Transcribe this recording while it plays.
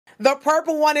The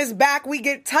purple one is back. We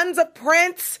get tons of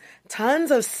Prince,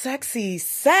 tons of sexy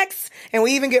sex, and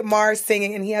we even get Mars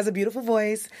singing, and he has a beautiful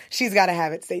voice. She's got to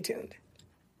have it. Stay tuned.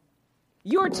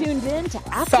 You're tuned in to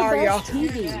AfterBuzz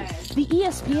TV, the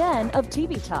ESPN of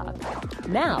TV talk.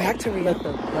 Now, back to let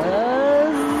the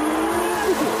buzz.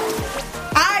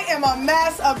 I am a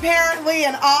mess, apparently,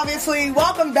 and obviously.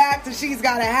 Welcome back to She's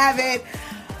Gotta Have It.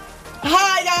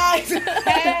 Hi, guys.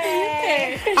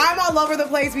 Hey. I'm all over the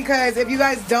place because if you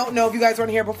guys don't know, if you guys weren't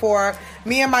here before,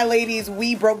 me and my ladies,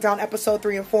 we broke down episode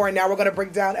 3 and 4, and now we're going to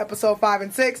break down episode 5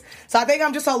 and 6. So I think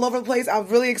I'm just all over the place. I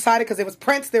was really excited because it was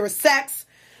Prince, there was sex,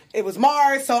 it was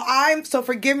Mars. So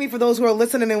forgive me for those who are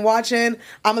listening and watching.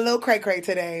 I'm a little cray-cray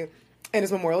today. And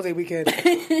it's Memorial Day weekend.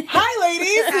 Hi,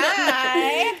 ladies.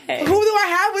 Hi. Who do I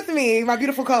have with me? My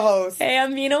beautiful co-host. Hey,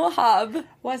 I'm Mina Wahab.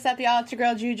 What's up, y'all? It's your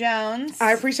girl, Drew Jones.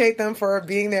 I appreciate them for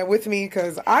being there with me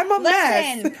because I'm a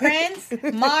mess. Listen, Prince,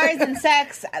 Mars, and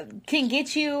sex can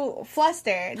get you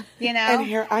flustered, you know? And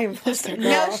here I am flustered, girl.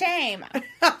 No shame.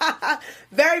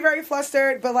 Very, very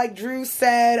flustered. But like Drew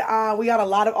said, we got a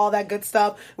lot of all that good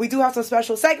stuff. We do have some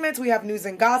special segments. We have news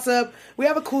and gossip. We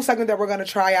have a cool segment that we're going to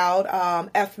try out.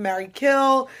 F, Marry,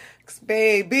 Kill.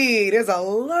 Baby, there's a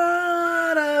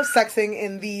lot of sexing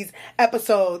in these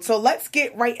episodes. So let's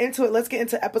get right into it. Let's get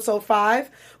into episode 5,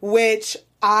 which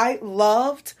I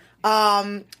loved.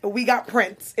 We got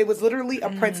Prince. It was literally a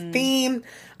Prince theme.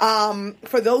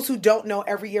 For those who don't know,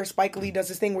 every year Spike Lee does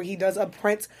this thing where he does a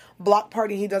Prince block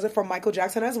party. He does it for Michael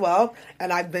Jackson as well.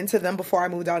 And I've been to them before I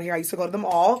moved out here. I used to go to them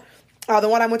all. The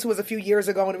one I went to was a few years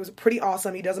ago, and it was pretty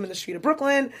awesome. He does them in the street of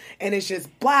Brooklyn, and it's just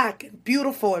black and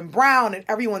beautiful and brown, and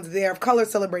everyone's there of color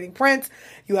celebrating Prince.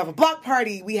 You have a block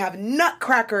party. We have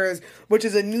Nutcrackers, which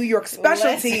is a New York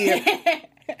specialty.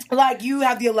 Like, you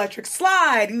have the electric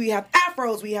slide. We have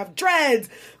afros. We have dreads.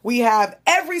 We have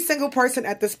every single person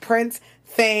at this Prince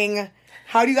thing.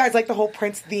 How do you guys like the whole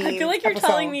Prince theme? I feel like you're episode?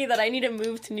 telling me that I need to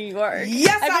move to New York.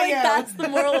 Yes, I feel like am. that's the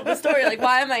moral of the story. Like,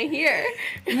 why am I here?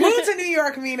 Move to New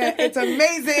York, Mina. It's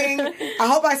amazing. I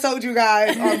hope I sold you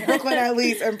guys on Brooklyn at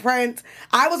least and Prince.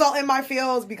 I was all in my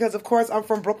feels because, of course, I'm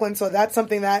from Brooklyn, so that's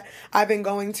something that I've been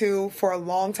going to for a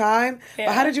long time. Yeah.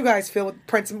 But how did you guys feel with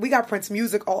Prince? We got Prince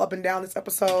music all up and down this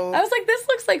episode. I was like, this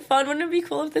looks like fun. Wouldn't it be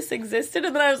cool if this existed?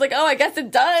 And then I was like, oh, I guess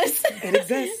it does. It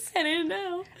exists. I didn't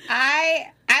know.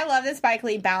 I love that Spike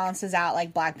Lee balances out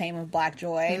like black pain with black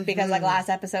joy because like last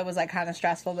episode was like kind of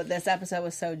stressful, but this episode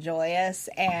was so joyous,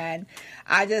 and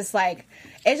I just like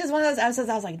it's just one of those episodes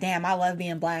I was like, damn, I love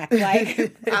being black.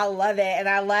 Like I love it, and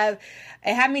I love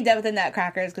it. Had me dead with the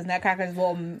Nutcrackers because Nutcrackers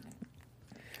will.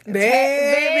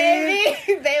 Baby.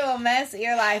 They will mess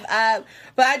your life up.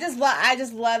 But I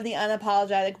just love the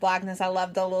unapologetic blackness. I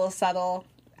love the little subtle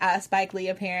Spike Lee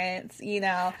appearance, you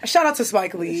know. Shout out to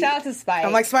Spike Lee. Shout out to Spike.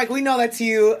 I'm like, Spike, we know that's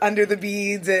you under the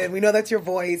beads, and we know that's your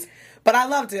voice. But I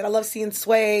loved it. I love seeing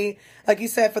Sway. Like you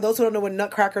said, for those who don't know what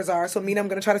Nutcrackers are, so Mina, I'm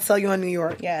going to try to sell you on New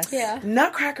York. Yes. Yeah.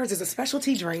 Nutcrackers is a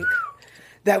specialty drink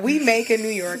that we make in New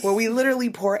York where we literally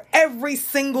pour every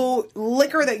single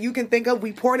liquor that you can think of.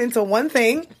 We pour it into one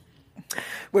thing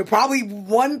with probably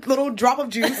one little drop of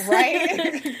juice,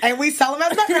 Right? and we sell them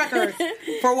as Nutcrackers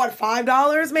for what,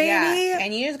 $5 maybe? Yeah.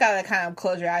 And you just gotta kind of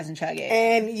close your eyes and chug it.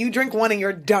 And you drink one and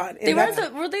you're done. They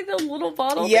And were they the little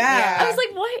bottle? Yeah. I was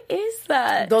like, what is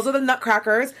that? those are the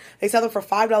Nutcrackers. They sell them for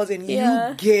 $5 and Yeah.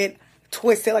 you get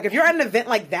twisted. Like if you're at an event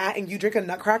like that and you drink a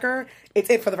Nutcracker, it's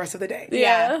it for the rest of the day.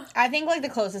 Yeah. I think like the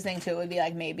closest thing to it would be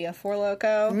like maybe a Four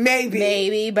Loko.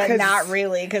 Maybe. But 'Cause- not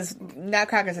really because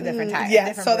Nutcracker's a different type. Yeah,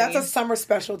 different so that's a breed. summer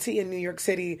specialty in New York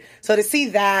City. So to see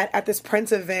that at this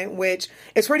Prince event, which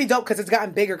is pretty dope because it's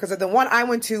gotten bigger. Because the one I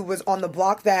went to was on the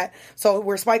block so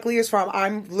where Spike Lee is from,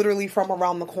 I'm literally from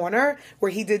around the corner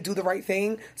where he did Do the Right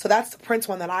Thing. So that's the Prince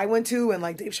one that I went to, and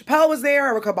like Dave Chappelle was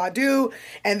there, Erykah Badu,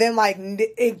 and then like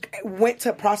it went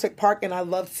to Prospect Park, and I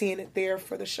loved seeing it there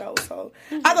for the show. So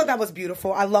I thought that was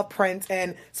beautiful. I love Prince,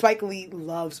 and Spike Lee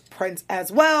loves Prince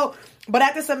as well. But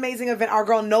at this amazing event, our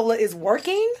girl Nola is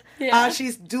working. Yeah.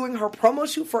 She's doing her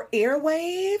promo shoot for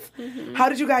Airwave. How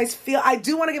did you guys feel? I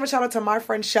do want to give a shout out to my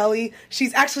friend Shelly.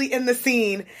 She's actually in the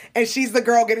scene, and she's the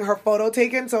girl getting her photo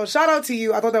taken. So shout out to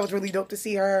you. I thought that was really dope to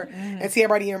see her and see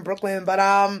everybody here in Brooklyn. But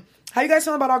how you guys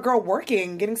feel about our girl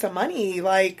working, getting some money,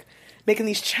 like making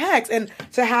these checks, and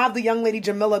to have the young lady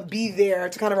Jamila be there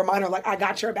to kind of remind her, like, I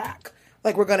got your back.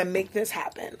 Like, we're going to make this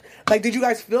happen. Like, did you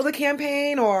guys feel the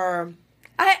campaign, or...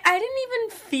 I didn't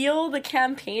even feel the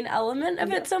campaign element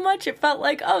of it so much. It felt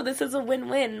like, oh, this is a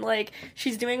win-win. Like,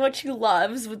 she's doing what she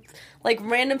loves with, like,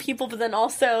 random people, but then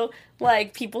also,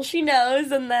 like, people she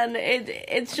knows, and then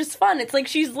it's just fun. It's like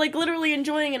she's, like, literally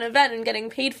enjoying an event and getting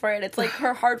paid for it. It's like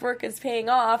her hard work is paying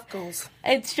off. Goals.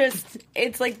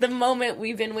 It's like the moment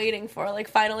we've been waiting for. Like,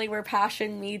 finally where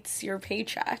passion meets your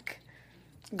paycheck.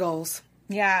 Goals.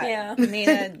 Yeah.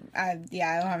 Mina, I don't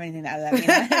have anything to add to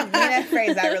that. Mina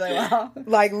phrased that really well.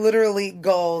 Like, literally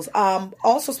goals.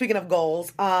 Also, speaking of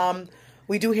goals,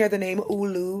 we do hear the name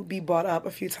Ulu be brought up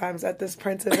a few times at this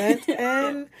Prince event,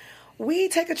 and we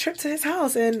take a trip to his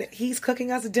house, and he's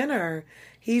cooking us dinner.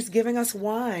 He's giving us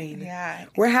wine. Yeah.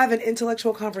 We're having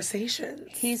intellectual conversations.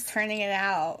 He's turning it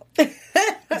out.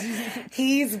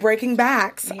 He's breaking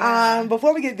backs. Yeah.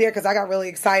 Before we get there, because I got really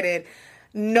excited,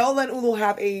 Nola and Ulu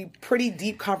have a pretty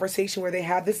deep conversation where they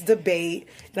have this debate,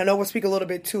 and I know we'll speak a little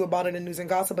bit too about it in News and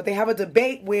Gossip, but they have a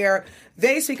debate where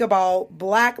they speak about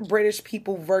Black British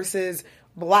people versus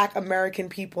Black American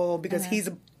people, because he's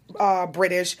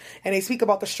British, and they speak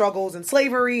about the struggles and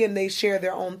slavery, and they share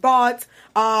their own thoughts.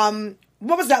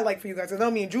 What was that like for you guys? I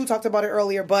know me and Drew talked about it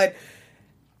earlier, but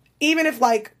even if,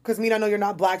 like, because I know you're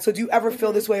not Black, so do you ever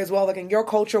feel this way as well, like in your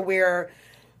culture where,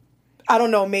 I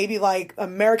don't know, maybe like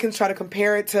Americans try to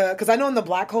compare it to, because I know in the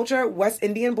Black culture, West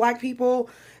Indian Black people,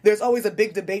 there's always a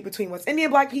big debate between West Indian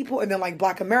Black people and then like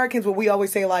Black Americans, where we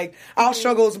always say like, our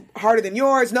struggle's harder than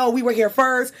yours. No, we were here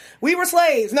first. We were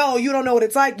slaves. No, you don't know what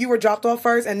it's like. You were dropped off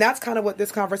first. And that's kind of what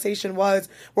this conversation was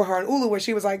with her and Ulu, where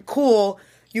she was like, cool,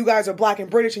 you guys are Black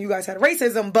and British and you guys had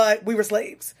racism, but we were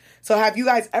slaves. So have you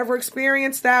guys ever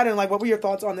experienced that? And like, what were your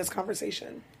thoughts on this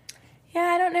conversation? Yeah,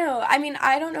 I don't know. I mean,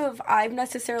 I don't know if I've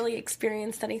necessarily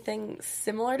experienced anything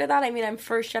similar to that. I mean, I'm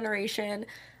first generation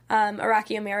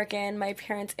Iraqi American. My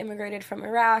parents immigrated from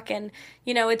Iraq, and,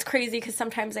 you know, it's crazy because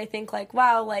sometimes I think like,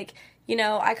 wow, like, you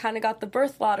know, I kind of got the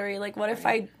birth lottery. Like, what if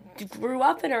I grew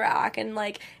up in Iraq? And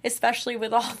like, especially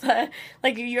with all the,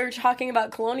 like, you're talking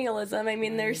about colonialism. I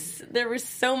mean, there was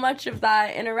so much of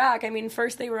that in Iraq. I mean,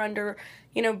 first they were under,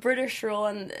 you know, British rule,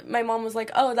 and my mom was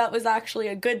like, oh, that was actually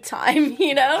a good time,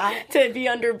 you know, to be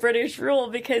under British rule,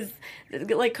 because,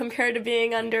 like, compared to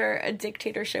being under a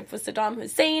dictatorship with Saddam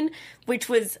Hussein, which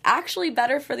was actually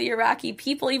better for the Iraqi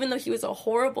people, even though he was a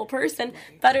horrible person,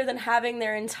 better than having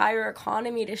their entire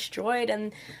economy destroyed,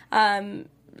 and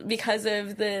because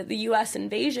of the U.S.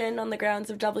 invasion on the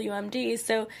grounds of WMD.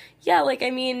 So, yeah, like,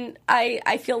 I mean,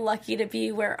 I feel lucky to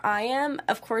be where I am.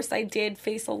 Of course, I did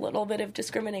face a little bit of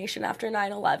discrimination after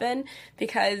 9/11,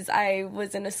 because I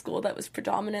was in a school that was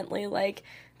predominantly, like,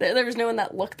 there was no one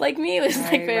that looked like me. It was,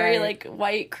 like, very, like,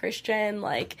 white, Christian,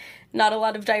 like, not a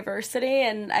lot of diversity,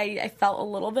 and I felt a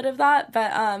little bit of that.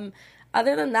 But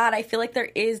other than that, I feel like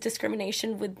there is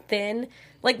discrimination within.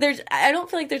 Like, I don't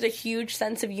feel like there's a huge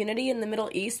sense of unity in the Middle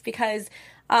East, because,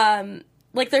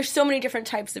 like, there's so many different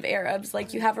types of Arabs.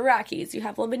 Like, you have Iraqis, you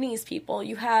have Lebanese people,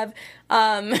 you have,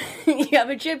 you have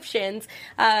Egyptians,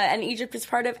 and Egypt is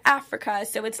part of Africa,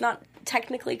 so it's not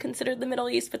technically considered the Middle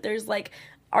East, but there's, like,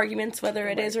 arguments whether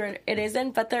it is or it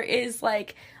isn't. But there is,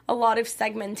 like, a lot of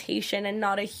segmentation and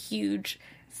not a huge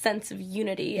sense of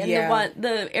unity. And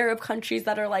the Arab countries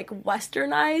that are, like,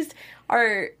 westernized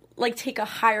are, like, take a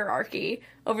hierarchy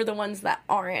over the ones that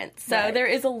aren't. So there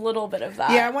is a little bit of that.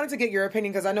 Yeah, I wanted to get your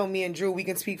opinion, because I know me and Drew, we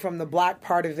can speak from the Black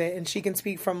part of it, and she can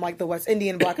speak from, like, the West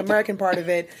Indian Black American part of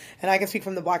it, and I can speak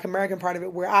from the Black American part of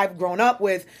it, where I've grown up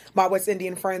with my West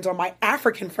Indian friends, or my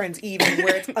African friends even,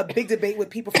 where it's a big debate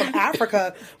with people from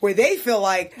Africa, where they feel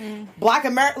like Black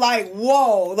America, like,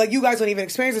 whoa, like, you guys don't even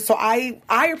experience it. So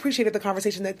I appreciated the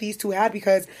conversation that these two had,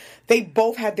 because they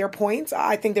both had their points.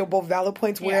 I think they were both valid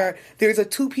points, where there's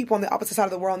two people on the opposite side of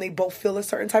the world, and they both feel a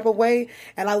certain type of way.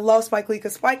 And I love Spike Lee,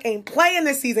 because Spike ain't playing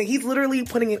this season. He's literally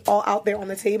putting it all out there on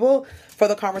the table for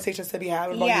the conversations to be had.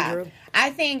 What about you, Drew? I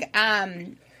think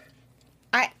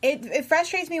it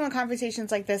frustrates me when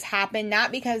conversations like this happen,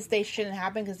 not because they shouldn't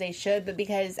happen, because they should, but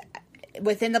because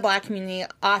within the Black community,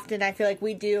 often I feel like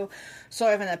we do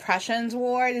sort of an oppressions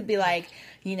war to be like,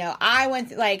 you know, I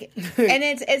went like, and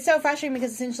it's so frustrating,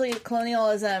 because essentially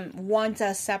colonialism wants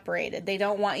us separated. They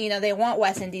don't want, you know, they want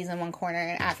West Indies in one corner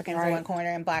and Africans in one corner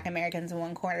and Black Americans in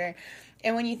one corner.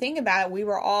 And when you think about it, we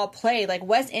were all played. Like,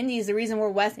 West Indies, the reason we're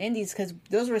West Indies, because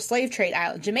those were slave trade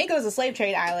islands. Jamaica was a slave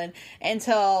trade island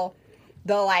until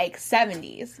the, like,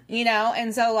 70s, you know?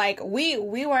 And so, like, we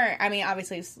weren't, I mean,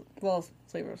 obviously, well,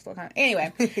 slavery was still kind of,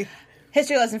 anyway,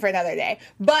 history lesson for another day.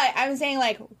 But I'm saying,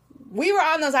 like, we were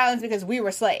on those islands because we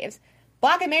were slaves.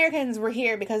 Black Americans were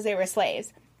here because they were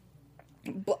slaves.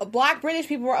 Black British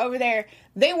people were over there.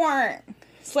 They weren't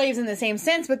slaves in the same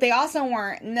sense, but they also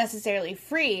weren't necessarily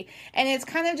free. And it's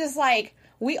kind of just like,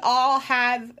 we all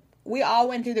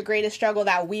went through the greatest struggle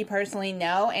that we personally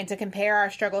know, and to compare our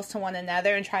struggles to one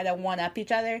another and try to one-up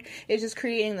each other is just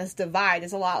creating this divide.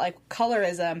 It's a lot like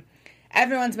colorism.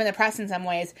 Everyone's been oppressed in some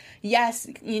ways. Yes,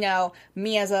 you know,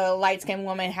 me as a light-skinned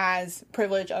woman has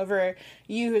privilege over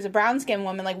you who's a brown-skinned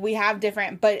woman. Like, we have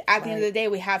different, but at the end of the day,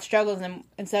 we have struggles, and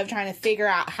instead of trying to figure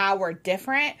out how we're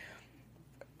different,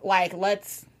 like,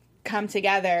 let's come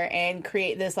together and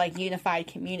create this, like, unified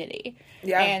community.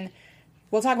 Yeah. And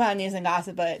we'll talk about news and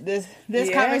gossip, but this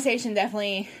conversation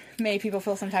definitely made people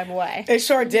feel some type of way. It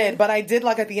sure did, but I did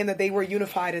like at the end that they were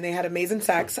unified and they had amazing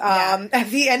sex. At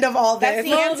the end of all this,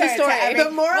 that's the answer.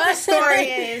 The moral of the story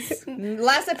is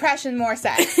less oppression, more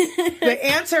sex. The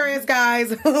answer is, guys,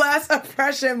 less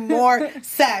oppression, more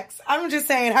sex. I'm just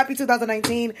saying, happy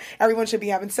 2019. Everyone should be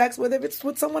having sex, whether it's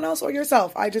with someone else or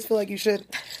yourself. I just feel like you should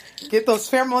get those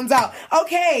pheromones out.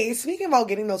 Okay, speaking about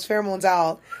getting those pheromones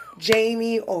out,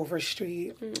 Jamie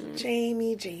Overstreet.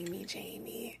 Jamie.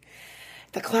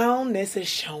 The clownness is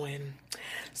showing.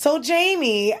 So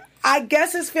Jamie, I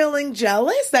guess, is feeling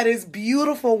jealous that his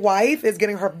beautiful wife is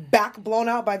getting her back blown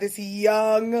out by this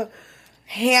young,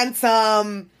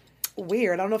 handsome,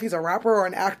 weird, I don't know if he's a rapper or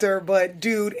an actor, but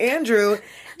dude, Andrew.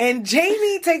 And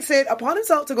Jamie takes it upon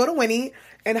himself to go to Winnie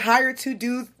and hire two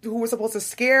dudes who were supposed to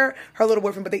scare her little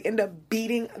boyfriend, but they end up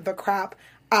beating the crap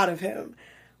out of him.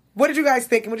 What did you guys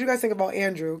think? And what did you guys think about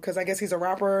Andrew? Because I guess he's a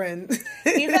rapper and...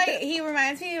 he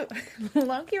reminds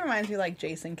me like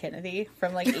Jason Kennedy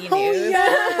from like E! News. Oh,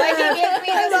 yeah. Like, he gives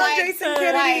me I this, love like, Jason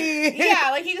Kennedy. Like,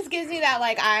 yeah, like he just gives me that,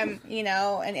 like, I'm, you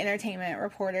know, an entertainment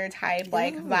reporter type,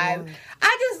 like, vibe.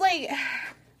 I just, like...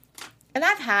 And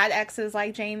I've had exes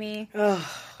like Jamie. Ugh.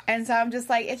 And so I'm just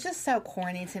like, it's just so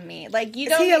corny to me. Like,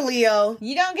 Is he a Leo?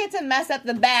 You don't get to mess up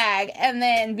the bag and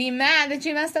then be mad that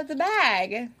you messed up the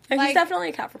bag. Like, he's definitely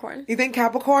a Capricorn. You think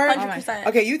Capricorn? 100%.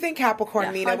 Okay, you think Capricorn,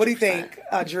 yeah, Nina. 100%. What do you think,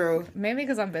 Drew? Maybe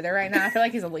because I'm bitter right now. I feel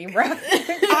like he's a Libra.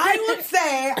 I would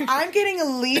say I'm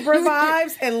getting Libra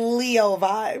vibes and Leo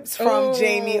vibes from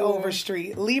Jamie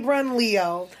Overstreet. Libra and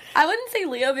Leo. I wouldn't say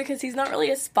Leo because he's not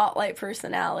really a spotlight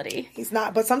personality. He's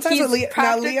not, but sometimes he's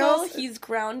practical, Leo's, he's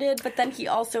grounded, but then he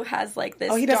also has like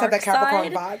this. Oh, he does have that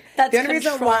Capricorn vibe. That's the only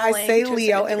reason why I say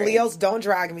Leo, and Leos don't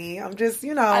drag me. I'm just,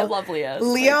 you know, I love Leos.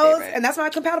 Leos, and that's my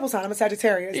compatible sign. I'm a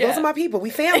Sagittarius. Yeah. Those are my people.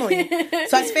 We family.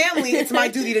 So as family, it's my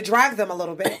duty to drag them a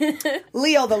little bit.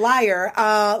 Leo, the liar.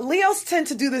 Leos tend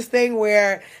to do this thing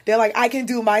where they're like, I can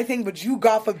do my thing, but you,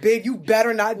 God forbid, you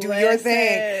better not do your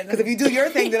thing. Because if you do your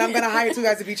thing, then I'm going to hire two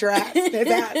guys to beat your ass.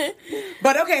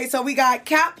 But okay, so we got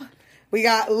Cap, we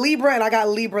got Libra, and I got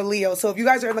Libra Leo. So if you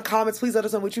guys are in the comments, please let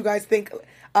us know what you guys think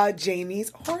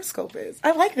Jamie's horoscope is.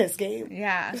 I like this game.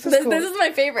 Yeah. This is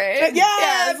my favorite.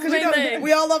 Yes, because you know,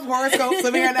 we all love horoscopes.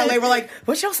 Living here in LA, we're like,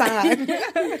 what's your sign?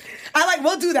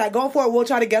 We'll do that. Going forward, we'll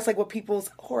try to guess like what people's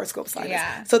horoscope sign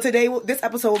is. So today, this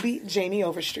episode will be Jamie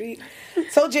Overstreet.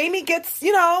 So Jamie gets,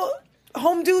 you know,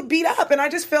 home dude beat up. And I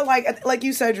just feel like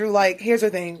you said, Drew, like, here's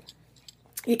the thing.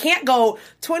 You can't go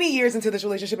 20 years into this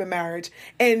relationship and marriage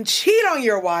and cheat on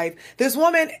your wife. This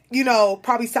woman, you know,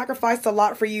 probably sacrificed a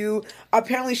lot for you.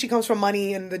 Apparently she comes from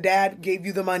money and the dad gave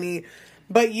you the money.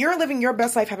 But you're living your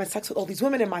best life having sex with all these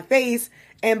women in my face.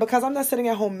 And because I'm not sitting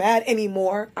at home mad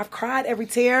anymore, I've cried every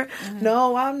tear. Mm-hmm.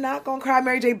 No, I'm not going to cry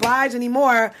Mary J. Blige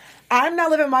anymore. I'm not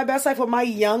living my best life with my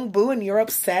young boo and you're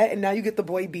upset and now you get the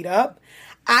boy beat up.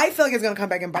 I feel like it's going to come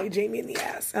back and bite Jamie in the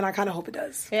ass, and I kind of hope it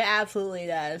does. It absolutely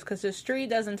does, because the street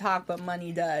doesn't talk, but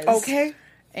money does. Okay.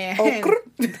 And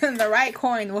the right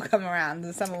coin will come around,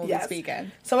 and someone will be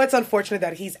speaking. So it's unfortunate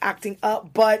that he's acting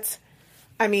up, but,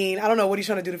 I mean, I don't know what he's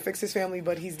trying to do to fix his family,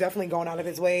 but he's definitely going out of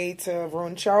his way to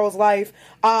ruin Charles' life.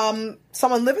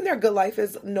 Someone living their good life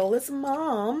is Nola's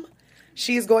mom.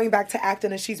 She's going back to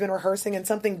acting and she's been rehearsing in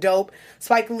something dope.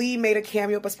 Spike Lee made a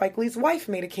cameo, but Spike Lee's wife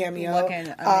made a cameo. Looking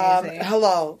amazing.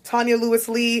 Hello. Tanya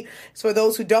Lewis-Lee. So for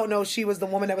those who don't know, she was the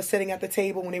woman that was sitting at the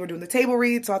table when they were doing the table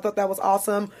read. So I thought that was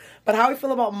awesome. But how I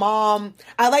feel about mom,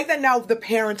 I like that now the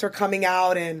parents are coming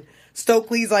out and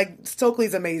Stokely's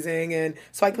amazing, and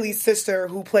Spike Lee's sister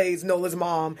who plays Nola's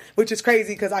mom, which is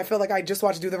crazy because I feel like I just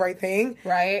watched Do the Right Thing.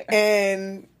 Right.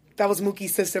 And that was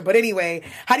Mookie's sister. But anyway,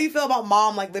 how do you feel about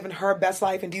mom, like, living her best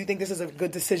life? And do you think this is a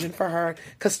good decision for her?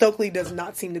 Because Stokely does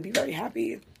not seem to be very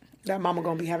happy that mama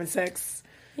going to be having sex.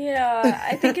 Yeah,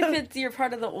 I think if you're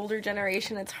part of the older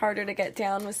generation, it's harder to get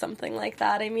down with something like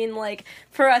that. I mean, like,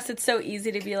 for us, it's so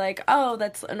easy to be like, oh,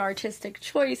 that's an artistic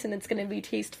choice and it's going to be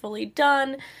tastefully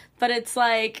done. But it's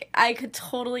like, I could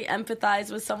totally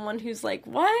empathize with someone who's like,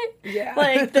 what? Yeah.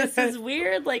 Like, this is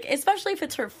weird. Like, especially if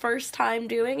it's her first time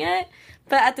doing it.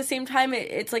 but at the same time,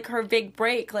 it's like her big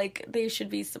break. Like, they should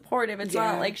be supportive. It's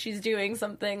Yeah. not like she's doing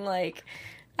something like,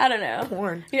 I don't know.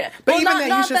 Porn. Yeah. But Well, even not- then, you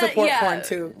not should that- support yeah. porn,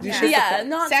 too. You Yeah. should Yeah, support.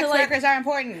 not Sex to, like, workers are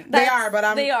important. They are, but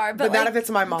but not like, if it's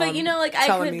my mom. But, you know, like,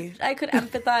 telling me. I could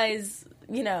empathize,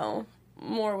 you know,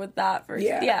 more with that versus,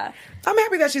 yeah. I'm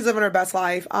happy that she's living her best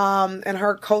life. And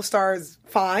her co-star is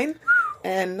fine.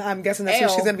 And I'm guessing that's who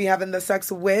she's going to be having the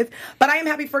sex with. But I am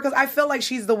happy for her because I feel like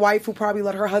she's the wife who probably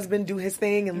let her husband do his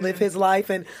thing and live his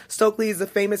life. And Stokely is a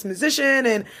famous musician.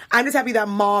 And I'm just happy that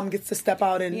mom gets to step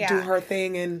out and do her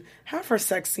thing and have her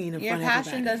sex scene in Your front of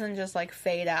passion everybody. doesn't just like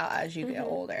fade out as you get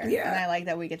older. Yeah. And I like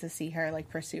that we get to see her like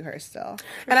pursue her still.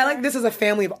 And I like this is a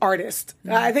family of artists.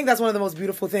 I think that's one of the most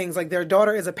beautiful things. Like their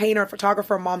daughter is a painter,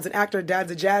 photographer, mom's an actor,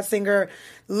 dad's a jazz singer.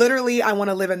 Literally, I want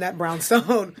to live in that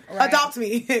brownstone. Right. Adopt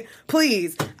me,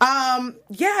 please.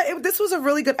 This was a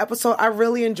really good episode. I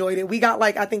really enjoyed it. We got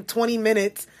like I think 20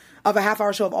 minutes of a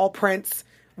half-hour show of all Prince.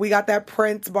 We got that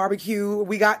Prince barbecue.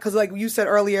 We got, because like you said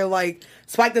earlier, like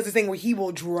Spike does this thing where he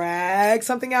will drag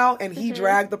something out, and he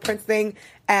dragged the Prince thing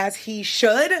as he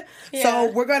should. Yeah.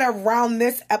 So we're going to round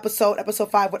this episode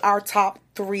 5, with our top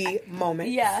 3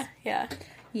 moments. Yeah.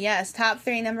 Yes, top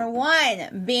 3. Number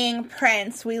 1 being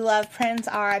Prince. We love Prince.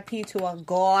 R.I.P. to a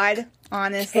god,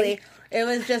 honestly. It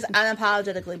was just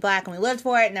unapologetically black, and we lived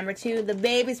for it. Number 2, the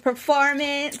baby's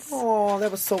performance. Oh,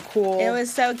 that was so cool. It was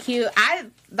so cute.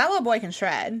 That little boy can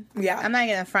shred. Yeah. I'm not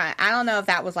gonna front. I don't know if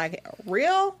that was like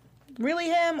really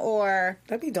him, or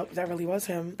That'd be dope if that really was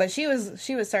him. but she was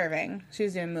serving. She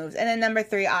was doing moves. And then number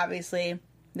 3, obviously,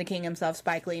 the king himself,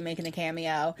 Spike Lee, making a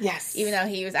cameo. Yes. Even though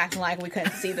he was acting like we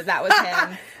couldn't see that was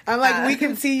him. I'm like, we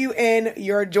can see you in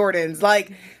your Jordans.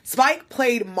 Like, Spike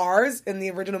played Mars in the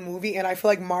original movie, and I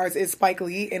feel like Mars is Spike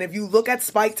Lee. And if you look at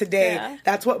Spike today,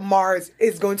 that's what Mars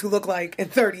is going to look like in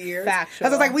 30 years. Factual.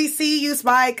 That's like, we see you,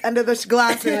 Spike, under the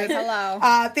glasses. Like,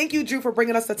 hello. Thank you, Drew, for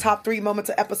bringing us the top 3 moments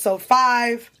of episode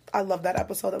 5. I love that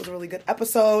episode. That was a really good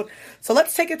episode. So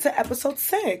let's take it to episode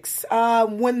 6.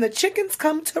 When the chickens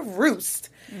come to roost.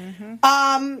 What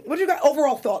do you got?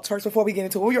 Overall thoughts first before we get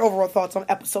into it. What were your overall thoughts on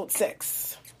episode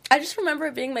 6? I just remember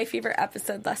it being my favorite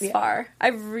episode thus far. I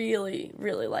really,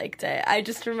 really liked it. I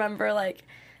just remember, like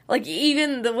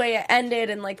even the way it ended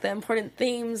and, like, the important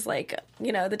themes, like,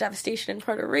 you know, the devastation in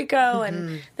Puerto Rico.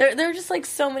 And there are just, like,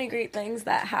 so many great things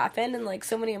that happened and, like,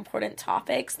 so many important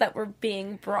topics that were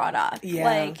being brought up. Yeah.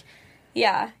 Like,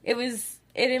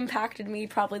 it impacted me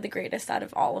probably the greatest out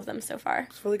of all of them so far.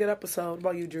 It's a really good episode.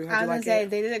 What about you, Drew? I How'd was you gonna like say it?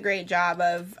 they did a great job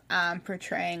of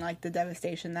portraying like the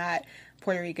devastation that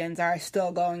Puerto Ricans are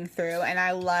still going through, and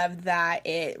I love that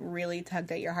it really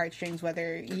tugged at your heartstrings,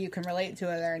 whether you can relate to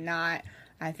it or not.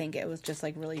 I think it was just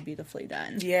like really beautifully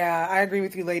done. Yeah, I agree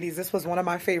with you, ladies. This was one of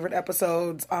my favorite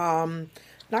episodes.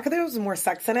 Not because there was more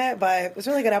sex in it, but it was a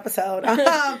really good episode.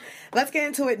 Let's get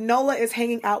into it. Nola is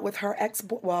hanging out with her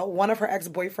one of her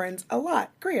ex-boyfriends a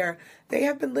lot, Greer. They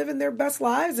have been living their best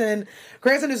lives, and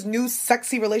Greer's in his new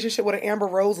sexy relationship with an Amber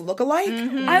Rose lookalike.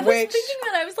 I was thinking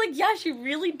that. I was like, yeah, she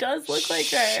really does look like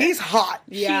her. She's hot.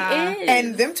 Yeah. She is.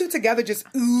 And them two together just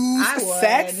ooze I would.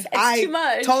 sex. It's too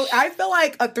much. I feel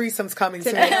like a threesome's coming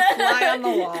soon. Fly on the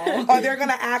wall. Or they're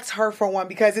gonna ask her for one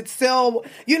because it's still,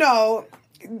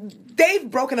 they've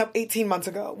broken up 18 months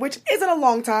ago, which isn't a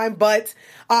long time, but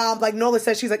like Nola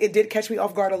said, she's like, it did catch me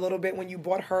off guard a little bit when you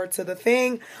brought her to the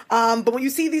thing. But when you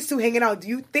see these two hanging out, do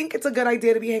you think it's a good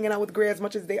idea to be hanging out with Greer as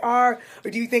much as they are? Or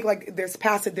do you think like there's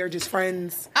past it, they're just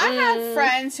friends? I have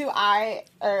friends I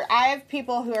have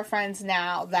people who are friends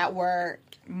now that were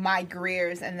my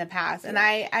Greers in the past, and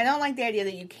I don't like the idea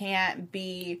that you can't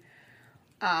be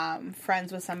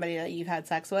friends with somebody that you've had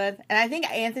sex with. And I think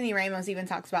Anthony Ramos even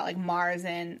talks about like Mars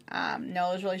and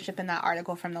Noah's relationship in that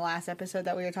article from the last episode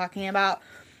that we were talking about.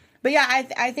 But yeah,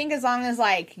 I think as long as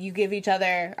like you give each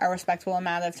other a respectful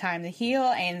amount of time to heal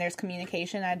and there's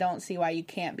communication, I don't see why you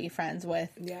can't be friends with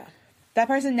that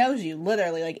person. Knows you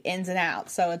literally like ins and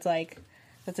outs, so it's like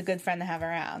that's a good friend to have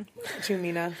around. What you,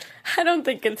 Mina? I don't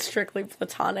think it's strictly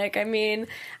platonic. I mean,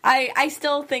 I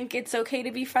still think it's okay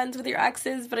to be friends with your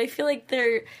exes, but I feel like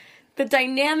the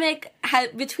dynamic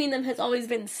between them has always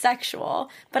been sexual.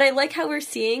 But I like how we're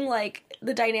seeing, like,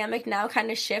 the dynamic now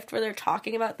kind of shift where they're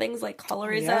talking about things like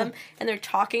colorism, and they're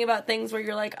talking about things where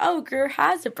you're like, oh, Greer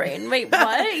has a brain. Wait,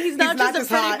 what? He's not just a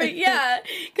pretty, hot. but yeah.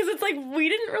 Because it's like, we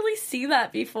didn't really see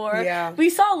that before. Yeah. We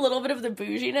saw a little bit of the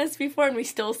bouginess before, and we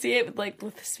still see it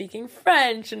with speaking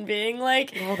French and being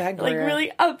like, that like Greer.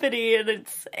 really uppity, and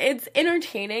it's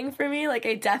entertaining for me. Like,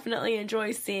 I definitely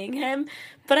enjoy seeing him,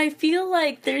 but I feel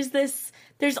like there's this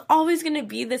there's always going to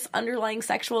be this underlying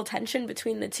sexual tension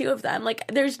between the two of them. Like,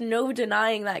 there's no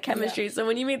denying that chemistry. So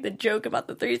when you made the joke about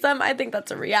the threesome, I think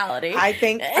that's a reality. I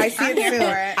think I see it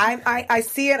too. I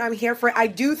see it. I'm here for it. I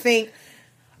do think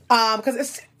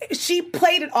because she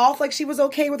played it off like she was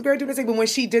okay with Greer doing this thing, but when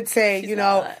she did say,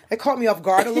 it caught me off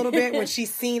guard a little bit when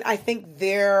she's seen. I think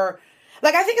they're.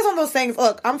 Like, I think it's one of those things,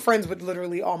 look, I'm friends with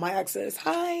literally all my exes.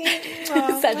 Hi.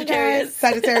 Sagittarius.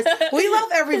 We love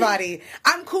everybody.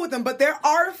 I'm cool with them, but there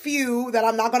are a few that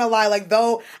I'm not going to lie, like,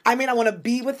 though I may not want to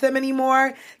be with them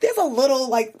anymore, there's a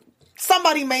little, like,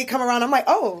 somebody may come around, I'm like,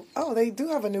 oh, they do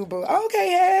have a new boo.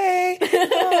 Okay, hey.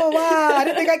 Oh, wow, I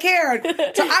didn't think I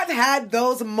cared. So I've had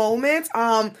those moments,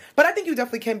 but I think you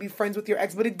definitely can be friends with your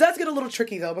ex, but it does get a little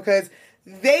tricky, though, because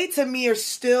they, to me, are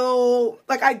still,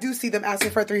 like, I do see them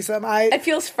asking for a threesome. It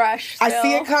feels fresh still. I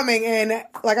see it coming, and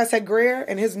like I said, Greer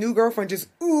and his new girlfriend just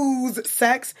ooze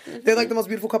sex. They're, like, the most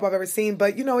beautiful couple I've ever seen,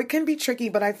 but, it can be tricky,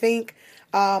 but I think,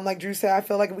 like Drew said, I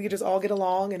feel like we could just all get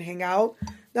along and hang out.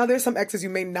 Now, there's some exes you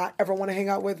may not ever want to hang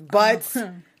out with, but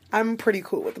I'm pretty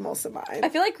cool with most of mine. I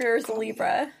feel like Greer is a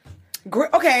Libra.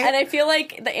 Okay. And I feel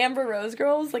like the Amber Rose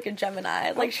girl is like a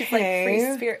Gemini. Like, she's like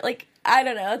free spirit. Like, I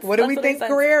don't know. What do we think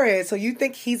Greer is? So you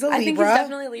think he's a Libra? I think he's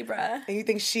definitely a Libra. And you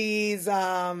think she's,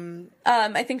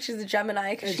 I think she's a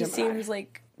Gemini because she seems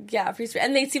like, free spirit.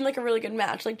 And they seem like a really good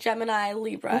match. Like, Gemini,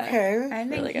 Libra. Okay. I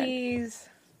think he's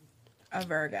a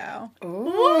Virgo.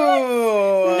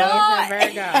 Ooh. Not he's a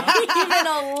Virgo. Even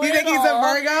a little. You think he's a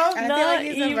Virgo? I feel like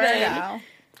he's a Virgo.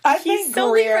 He's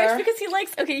so Libra because he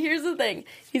likes. Okay, here's the thing.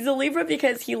 He's a Libra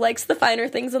because he likes the finer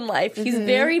things in life. He's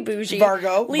very bougie.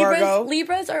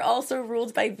 Libras are also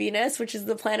ruled by Venus, which is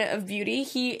the planet of beauty.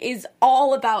 He is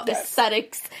all about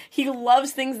aesthetics. He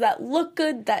loves things that look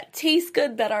good, that taste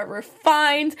good, that are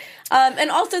refined. And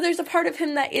also, there's a part of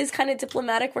him that is kind of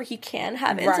diplomatic, where he can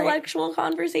have intellectual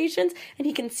conversations and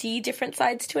he can see different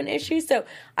sides to an issue. So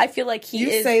I feel like he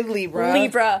is. You say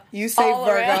Libra. You say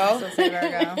Virgo.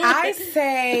 Virgo. I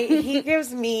say he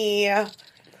gives me.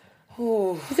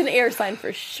 He's an air sign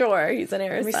for sure. He's an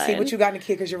air sign. Let me see what you got, Nakia,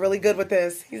 because you're really good with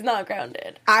this. He's not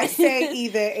grounded. I say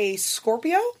either a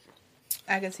Scorpio.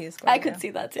 I could see a Scorpio. I could see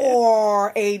that too.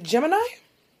 Or a Gemini.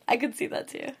 I could see that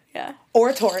too. Yeah. Or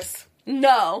a Taurus.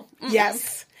 No.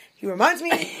 Yes. He reminds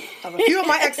me of a few of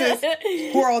my exes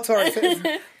who are all Tauruses.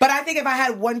 But I think if I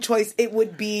had one choice, it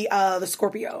would be the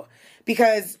Scorpio.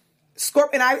 Because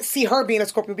and I see her being a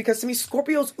Scorpio because to me,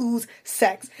 Scorpios ooze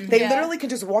sex. They literally can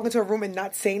just walk into a room and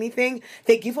not say anything.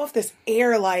 They give off this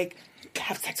air like,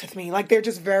 have sex with me. Like, they're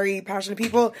just very passionate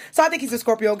people. So I think he's a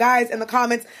Scorpio. Guys, in the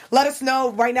comments, let us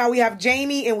know. Right now we have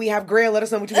Jamie and we have Greer. Let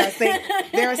us know what you guys think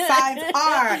their signs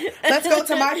are. Let's go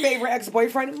to my favorite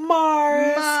ex-boyfriend,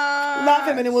 Mars. Love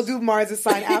him, and then we'll do Mars'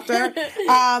 sign after.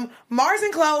 Mars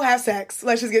and Chloe have sex.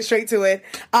 Let's just get straight to it.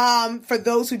 For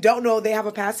those who don't know, they have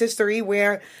a past history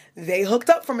where they hooked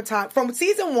up from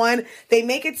season 1. They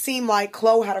make it seem like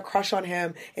Chloe had a crush on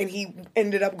him and he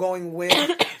ended up going with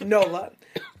Nola.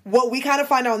 What we kind of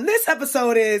find out in this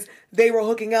episode is they were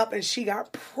hooking up and she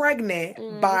got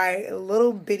pregnant by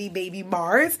little bitty baby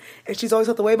Mars, and she's always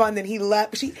felt the way about it. And then he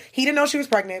left. He didn't know she was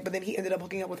pregnant, but then he ended up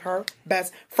hooking up with her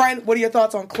best friend. What are your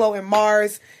thoughts on Chloe and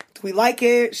Mars? Do we like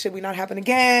it? Should we not happen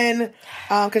again?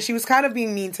 Because she was kind of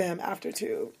being mean to him after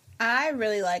too. I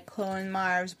really like Chloe and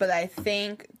Mars, but I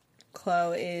think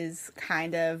Chloe is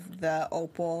kind of the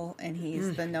Opal and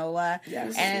he's the Nola.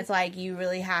 Yes. And it's like you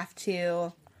really have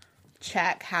to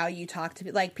check how you talk to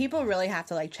people. Like, people really have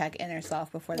to, like, check inner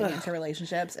self before they get into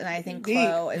relationships. And I think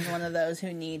Chloe is one of those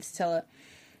who needs to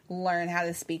learn how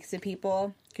to speak to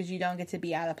people because you don't get to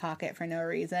be out of pocket for no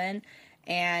reason.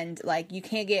 And, like, you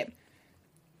can't get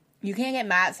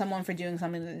mad at someone for doing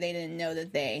something that they didn't know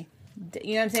that they did.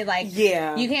 You know what I'm saying? Like,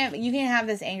 you can't have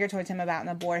this anger towards him about an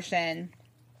abortion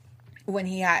when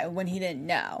he didn't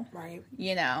know. Right.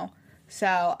 You know?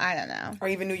 So, I don't know. Or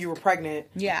even knew you were pregnant.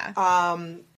 Yeah.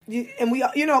 And we,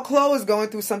 Chloe is going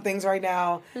through some things right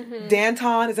now.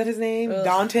 Danton, is that his name? Ugh.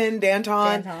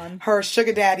 Danton. Her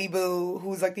sugar daddy boo,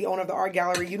 who's like the owner of the art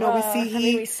gallery. We see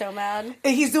he's so mad.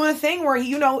 He's doing a thing where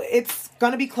it's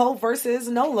gonna be Chloe versus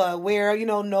Nola, where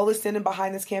Nola's standing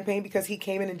behind this campaign because he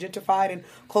came in and gentrified and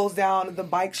closed down the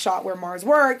bike shop where Mars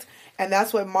worked. And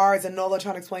that's what Mars and Nola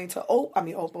trying to explain to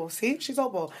Opal. See? She's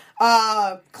Opal.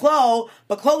 Chloe.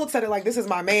 But Chloe looks at it like, this is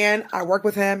my man. I work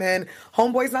with him. And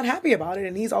Homeboy's not happy about it.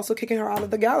 And he's also kicking her out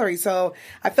of the gallery. So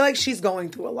I feel like she's going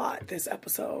through a lot this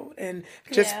episode. And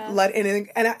just and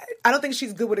I don't think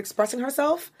she's good with expressing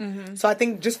herself. So I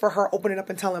think just for her opening up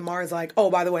and telling Mars, like,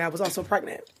 oh, by the way, I was also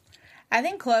pregnant. I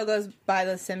think Chloe goes by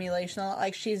the simulational.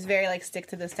 Like, she's very, like, stick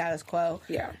to the status quo.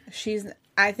 Yeah.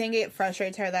 I think it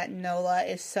frustrates her that Nola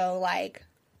is so, like,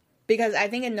 because I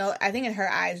think in her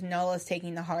eyes, Nola's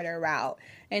taking the harder route.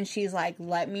 And she's like,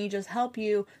 let me just help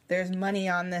you. There's money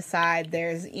on this side.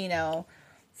 There's,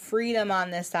 freedom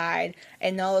on this side.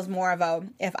 And Nola's more of a,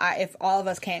 if all of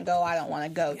us can't go, I don't want to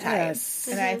go type. Yes.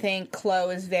 And I think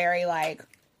Chloe is very, like,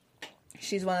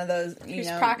 she's one of those,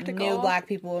 practical. new black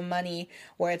people with money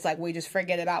where it's like we just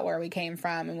forget about where we came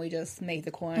from and we just make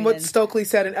the coin. What Stokely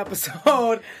said in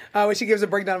episode, when she gives a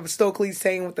breakdown of Stokely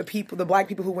saying with the black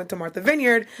people who went to Martha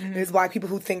Vineyard, there's black people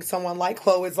who think someone like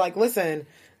Chloe is like, listen,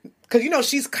 because,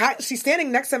 she's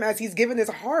standing next to him as he's giving this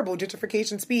horrible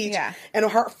gentrification speech. Yeah. And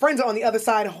her friends are on the other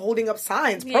side holding up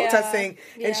signs, protesting.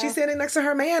 Yeah. And she's standing next to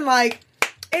her man like,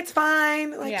 it's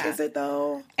fine. Like, Yeah. is it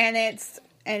though? And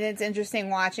it's interesting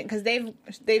watching because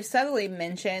they've subtly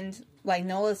mentioned, like,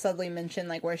 Nola subtly mentioned,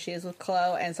 like, where she is with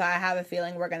Chloe, and so I have a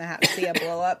feeling we're gonna have to see a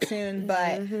blow up soon.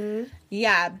 But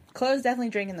yeah, Chloe's definitely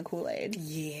drinking the Kool-Aid.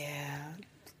 Yeah,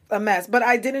 a mess. But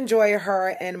I did enjoy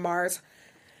her and Mars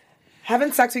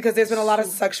having sex because there's been a lot of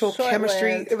sexual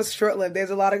chemistry. It was short-lived. There's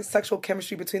a lot of sexual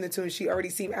chemistry between the two, and she already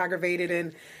seemed aggravated.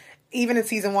 And even in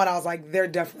season 1, I was like, they're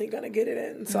definitely going to get it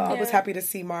in. So I was happy to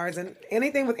see Mars. And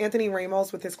anything with Anthony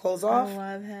Ramos with his clothes off. I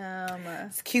love him.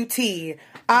 It's QT.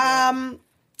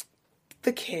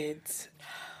 The kids.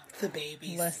 The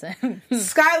babies. Listen.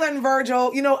 Skylar and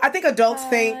Virgil. I think adults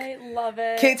think I love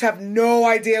it. kids have no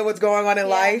idea what's going on in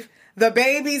life. The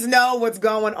babies know what's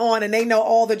going on, and they know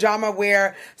all the drama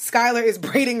where Skylar is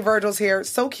braiding Virgil's hair.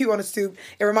 So cute on a stoop.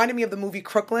 It reminded me of the movie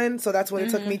Crooklyn, so that's what it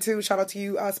took me to. Shout out to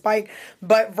you, Spike.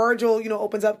 But Virgil,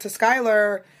 opens up to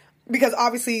Skylar because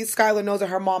obviously Skylar knows that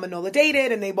her mom and Nola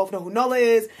dated, and they both know who Nola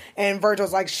is. And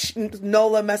Virgil's like,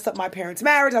 Nola messed up my parents'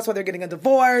 marriage. That's why they're getting a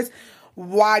divorce.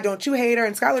 Why don't you hate her?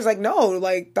 And Skylar's like, no,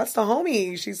 like, that's the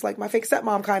homie. She's like my fake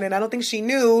stepmom kind of, and I don't think she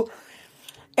knew.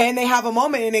 And they have a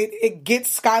moment, and it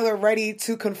gets Skylar ready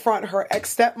to confront her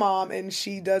ex-stepmom, and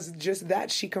she does just that.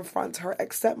 She confronts her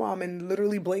ex-stepmom and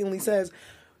literally blatantly says,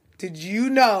 did you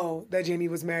know that Jamie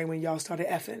was married when y'all started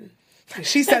effing? And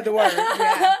she said the word.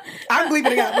 Yeah. I'm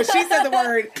bleeping it out, but she said the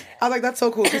word. I was like, that's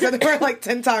so cool. She said the word like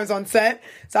 10 times on set.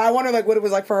 So I wonder like what it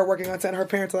was like for her working on set. And her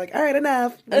parents are like, all right,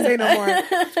 enough. Don't say no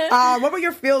more. What were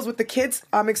your feels with the kids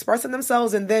expressing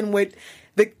themselves, and then with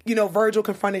the Virgil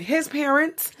confronting his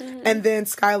parents, and then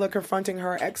Skylar confronting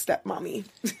her ex-stepmommy?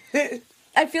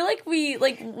 I feel like we,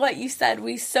 like what you said,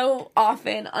 we so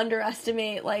often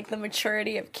underestimate, like, the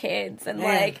maturity of kids. And,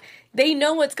 like, they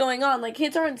know what's going on. Like,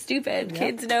 kids aren't stupid. Yep.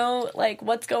 Kids know, like,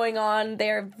 what's going on.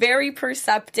 They're very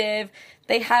perceptive.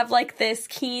 They have, like, this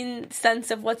keen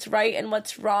sense of what's right and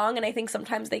what's wrong. And I think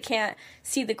sometimes they can't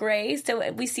see the gray.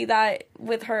 So we see that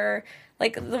with her,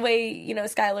 like, the way,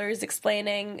 Skylar is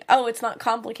explaining, oh, it's not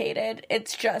complicated.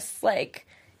 It's just, like,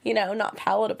 not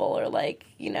palatable or like,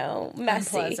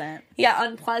 messy. Unpleasant. Yeah,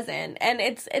 unpleasant. And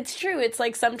it's true. It's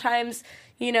like sometimes,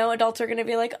 adults are going to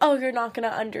be like, oh, you're not going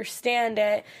to understand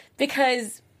it,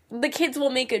 because the kids will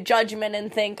make a judgment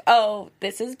and think, oh,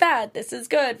 this is bad, this is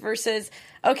good, versus,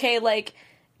 okay, like,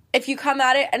 if you come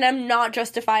at it, and I'm not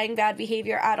justifying bad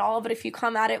behavior at all, but if you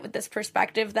come at it with this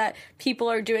perspective that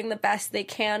people are doing the best they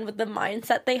can with the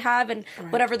mindset they have and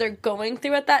whatever they're going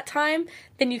through at that time,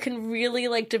 then you can really,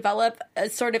 like, develop a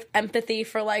sort of empathy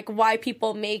for, like, why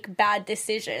people make bad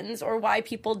decisions or why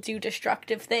people do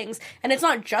destructive things. And it's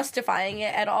not justifying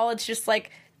it at all. It's just,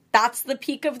 like, that's the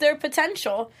peak of their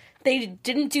potential. They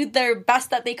didn't do their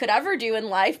best that they could ever do in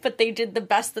life, but they did the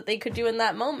best that they could do in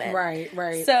that moment.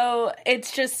 Right. So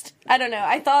it's just, I don't know.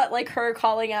 I thought, like, her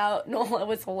calling out Nola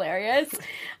was hilarious.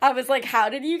 I was like, how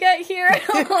did you get here?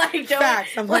 Like,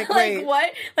 Facts. I'm like, wait.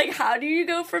 What? Like, how do you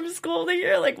go from school to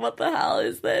here? Like, what the hell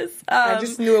is this? I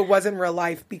just knew it wasn't real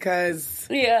life because...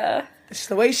 Yeah.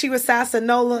 The way she was sassing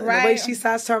Nola, and the way she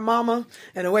sassed her mama,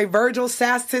 and the way Virgil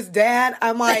sassed his dad,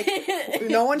 I'm like,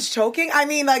 no one's choking? I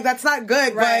mean, like, that's not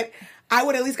good, but I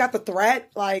would at least got the threat.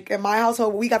 Like, in my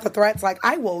household, we got the threats, like,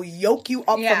 I will yoke you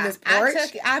up from this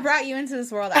porch. I brought you into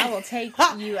this world. I will take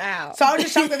you out. So I was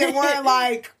just shocked that they weren't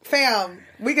like, fam,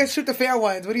 we can shoot the fair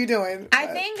ones. What are you doing? I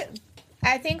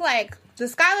think, like, the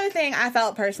Skylar thing, I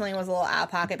felt personally was a little out of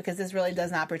pocket because this really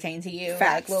does not pertain to you.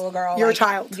 Facts. Like, little girl. You're like, a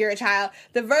child. You're a child.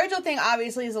 The Virgil thing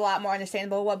obviously is a lot more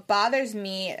understandable. What bothers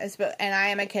me is, and I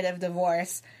am a kid of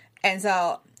divorce, and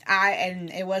so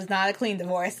and it was not a clean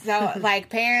divorce. So, like,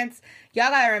 parents, y'all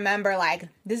gotta remember, like,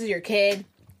 this is your kid,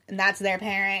 and that's their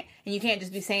parent, and you can't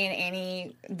just be saying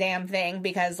any damn thing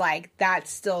because, like,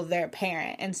 that's still their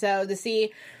parent. And so to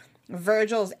see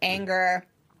Virgil's anger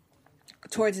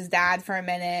towards his dad for a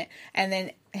minute, and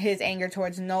then his anger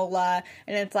towards Nola,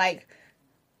 and it's like,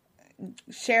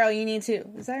 Cheryl, you need to.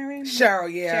 Is that her name?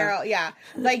 Cheryl, yeah. Cheryl, yeah.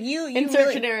 Like you insert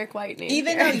really, generic white name.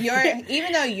 even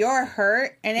though you're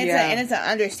hurt, and it's an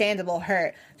understandable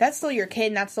hurt. That's still your kid,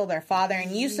 and that's still their father,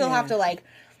 and you still have to like.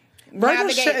 Virgil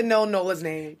shouldn't know Nola's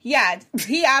name. Yeah,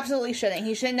 he absolutely shouldn't.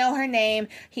 He shouldn't know her name.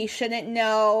 He shouldn't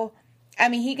know. I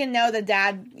mean, he can know the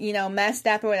dad, messed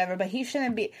up or whatever, but he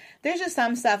shouldn't be. There's just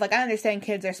some stuff, like, I understand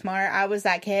kids are smart. I was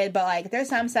that kid, but, like, there's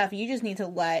some stuff you just need to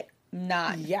let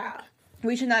not. Yeah.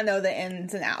 We should not know the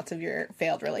ins and outs of your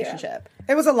failed relationship.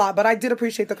 Yeah. It was a lot, but I did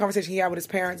appreciate the conversation he had with his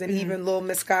parents, and even little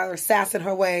Miss Skylar sassing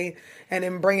her way, and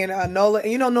then bringing Nola.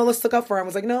 And Nola stuck up for him.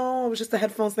 Was like, no, it was just a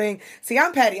headphones thing. See,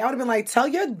 I'm petty. I would have been like, tell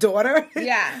your daughter,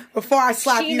 before I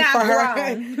slap you for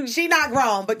her. She not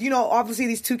grown, but obviously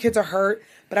these two kids are hurt.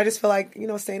 But I just feel like,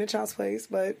 stay in a child's place.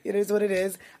 But it is what it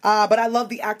is. But I love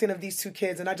the acting of these two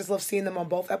kids. And I just love seeing them on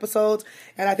both episodes.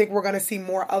 And I think we're going to see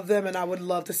more of them. And I would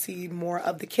love to see more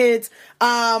of the kids.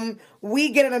 We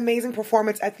get an amazing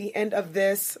performance at the end of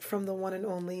this from the one and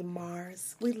only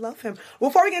Mars. We love him.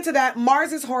 Before we get into that,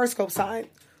 Mars' horoscope sign.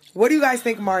 What do you guys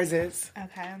think Mars is?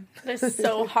 Okay. This is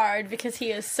so hard because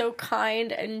he is so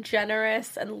kind and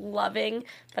generous and loving,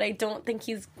 but I don't think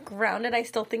he's grounded. I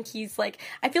still think he's like,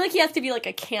 I feel like he has to be like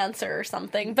a Cancer or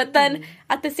something, but then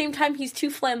at the same time, he's too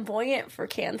flamboyant for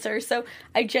Cancer. So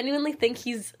I genuinely think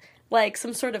he's like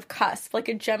some sort of cusp, like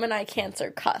a Gemini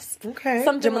Cancer cusp. Okay.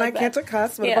 Something Gemini like Cancer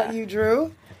cusp. What about you,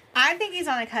 Drew? I think he's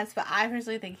on a cusp, but I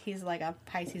personally think he's like a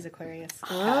Pisces Aquarius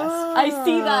cusp. I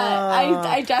see that.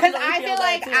 I definitely feel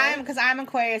like because I'm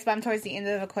Aquarius, but I'm towards the end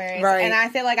of Aquarius, right. And I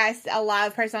feel like a lot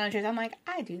of personality traits. I'm like,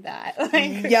 I do that.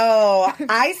 Like, yo,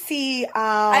 I see.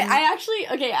 I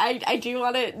actually I do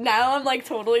want to. Now I'm like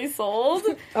totally sold.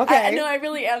 Okay, I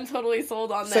really am totally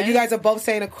sold on this. So you guys are both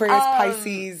saying Aquarius,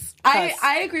 Pisces.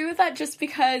 I agree with that just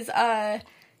because.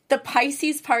 The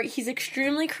Pisces part, he's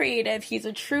extremely creative. He's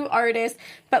a true artist.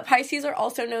 But Pisces are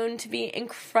also known to be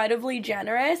incredibly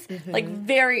generous, like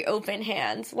very open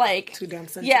hands. Like, too damn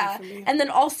sensitive for me. And then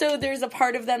also there's a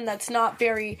part of them that's not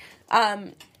very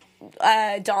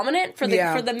dominant for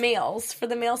the males. For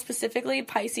the males specifically,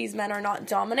 Pisces men are not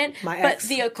dominant. But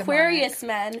the Aquarius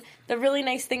men, the really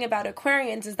nice thing about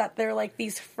Aquarians is that they're like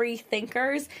these free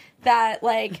thinkers that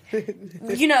like,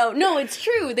 no, it's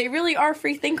true. They really are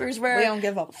free thinkers where we don't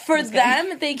give up. For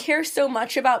them, they care so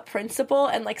much about principle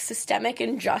and like systemic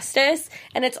injustice.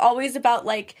 And it's always about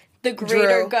like the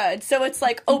greater good. So it's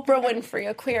like Oprah Winfrey,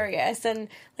 Aquarius, and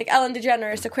like Ellen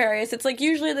DeGeneres, Aquarius. It's like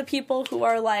usually the people who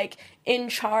are like in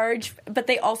charge, but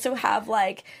they also have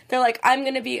like, they're like, I'm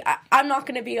not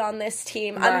going to be on this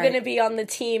team. Right. I'm going to be on the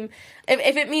team.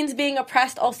 If it means being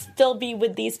oppressed, I'll still be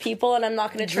with these people and I'm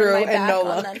not going to turn my back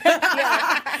on them.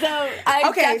 Yeah. So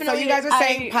I definitely, so you guys are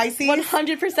saying Pisces?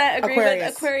 100% agree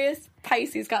with Aquarius.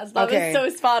 Pisces, guys, that was so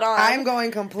spot on. I'm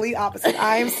going complete opposite.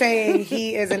 I am saying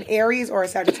he is an Aries or a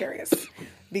Sagittarius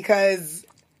because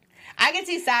I can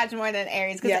see Sag more than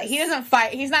Aries because he doesn't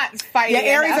fight. He's not fighting. Yeah,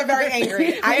 Aries are very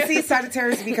angry. I see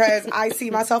Sagittarius because I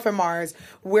see myself and Mars.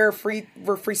 We're free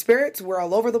spirits. We're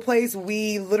all over the place.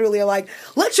 We literally are like,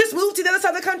 let's just move to the other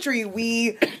side of the country.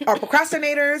 We are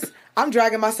procrastinators. I'm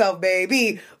dragging myself,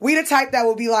 baby. We the type that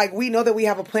will be like, we know that we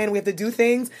have a plan, we have to do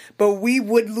things, but we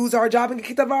would lose our job and get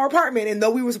kicked out of our apartment. And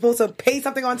though we were supposed to pay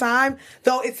something on time,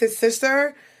 though it's his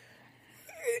sister,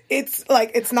 it's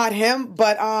like, it's not him,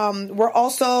 but we're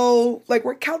also, like,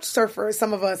 we're couch surfers,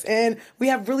 some of us, and we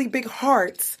have really big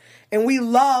hearts. And we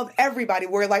love everybody.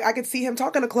 We're like, I could see him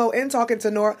talking to Chloe and talking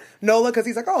to Nola because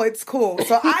he's like, oh, it's cool.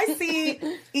 So I see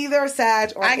either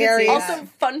Sag or Aries. Also,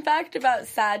 fun fact about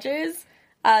Sages,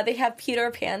 they have Peter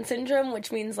Pan syndrome,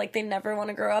 which means like they never want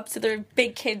to grow up, so they're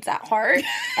big kids at heart,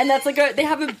 and that's like they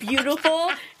have a beautiful,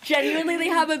 genuinely, they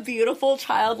have a beautiful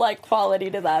childlike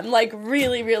quality to them, like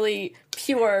really, really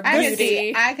pure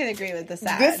beauty. I can agree with the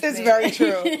Sag. This is very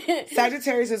true.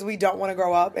 Sagittarius says we don't want to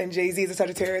grow up, and Jay-Z is a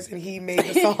Sagittarius, and he made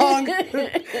the song.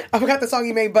 I forgot the song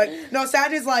he made, but no,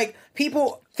 Sag is like,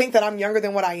 people think that I'm younger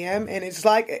than what I am, and it's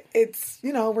like, it's,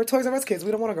 we're Toys R Us kids.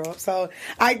 We don't want to grow up. So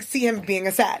I see him being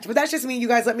a Sag. But that's just me. You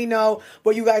guys let me know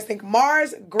what you guys think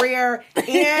Mars, Greer,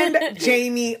 and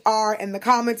Jamie are in the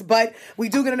comments. But we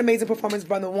do get an amazing performance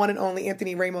from the one and only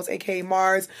Anthony Ramos, a.k.a.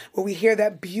 Mars, where we hear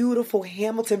that beautiful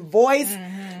Hamilton voice.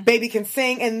 Baby can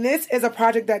sing. And this is a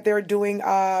project that they're doing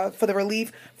for the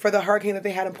relief for the hurricane that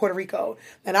they had in Puerto Rico.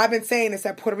 And I've been saying this,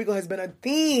 that Puerto Rico has been a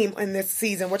theme in this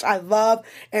season, which I love.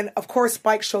 And of course,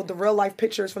 Spike showed the real life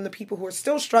pictures from the people who are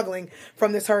still struggling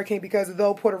from this hurricane, because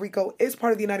though Puerto Rico is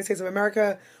part of the United States of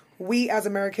America, we as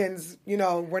Americans,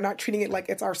 we're not treating it like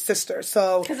it's our sister.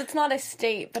 So because it's not a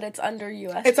state, but it's under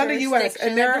U.S. It's under U.S.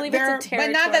 and I believe it's a territory.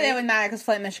 But not that it would matter because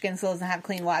Flint, Michigan still doesn't have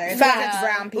clean water. It's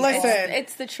brown people. Listen,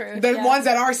 it's the truth. The ones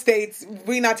that are states,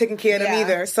 we not taking care of them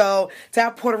either. So to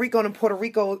have Puerto Rico and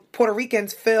Puerto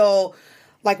Ricans feel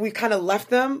like we kind of left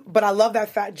them. But I love that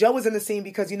Fat Joe was in the scene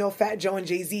because, Fat Joe and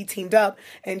Jay-Z teamed up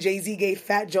and Jay-Z gave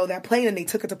Fat Joe that plane and they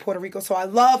took it to Puerto Rico. So I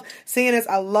love seeing this.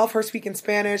 I love her speaking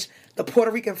Spanish, the Puerto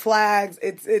Rican flags.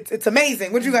 It's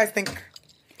amazing. What do you guys think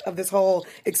of this whole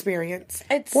experience?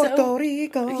 It's Puerto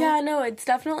Rico. Yeah, no, it's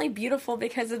definitely beautiful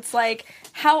because it's like,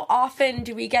 how often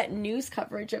do we get news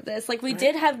coverage of this? Like, we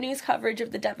did have news coverage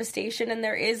of the devastation, and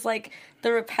there is like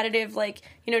the repetitive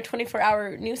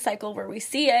 24-hour news cycle where we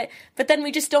see it, but then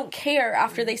we just don't care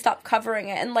after they stop covering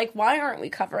it. And like, why aren't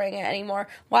we covering it anymore?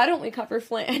 Why don't we cover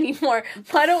Flint anymore?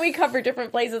 Why don't we cover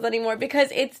different places anymore? Because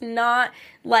it's not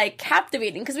like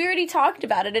captivating, because we already talked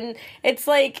about it, and it's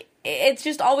like, it's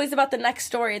just always about the next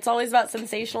story. It's always about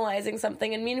sensationalizing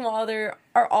something. And meanwhile, there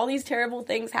are all these terrible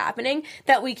things happening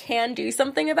that we can do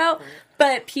something about.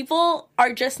 But people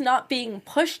are just not being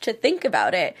pushed to think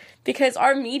about it because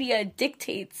our media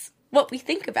dictates what we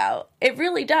think about. It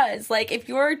really does. Like, if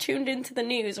you're tuned into the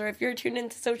news or if you're tuned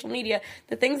into social media,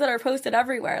 the things that are posted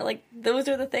everywhere, like, those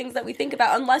are the things that we think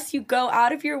about, unless you go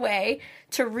out of your way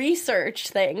to research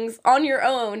things on your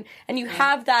own and you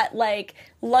have that, like,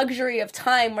 luxury of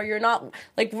time where you're not,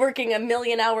 like, working a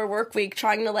 1,000,000-hour work week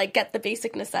trying to, like, get the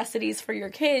basic necessities for your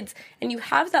kids, and you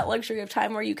have that luxury of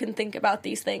time where you can think about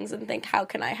these things and think, how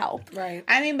can I help? Right.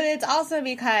 I mean, but it's also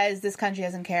because this country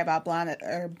doesn't care about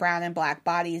brown and black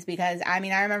bodies, because, I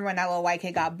mean, I remember when that little white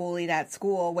kid got bullied at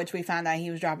school, which we found out he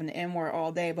was dropping the N-word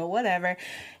all day, but whatever.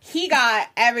 He got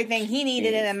everything he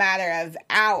needed in a matter of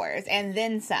hours, and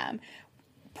then some.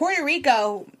 Puerto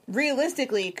Rico,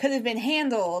 realistically, could have been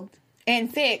handled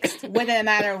and fixed within a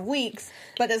matter of weeks,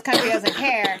 but this country doesn't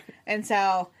care, and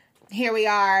so here we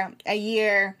are, a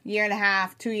year and a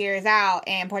half, 2 years out,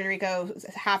 and Puerto Rico,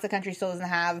 half the country still doesn't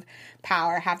have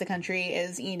power, half the country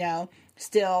is,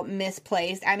 still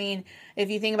misplaced. I mean, if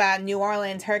you think about New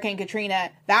Orleans, Hurricane Katrina,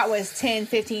 that was 10,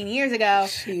 15 years ago.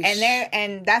 Sheesh.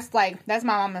 And that's my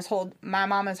mama's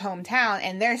hometown,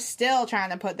 and they're still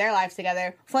trying to put their lives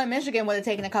together. Flint, Michigan would have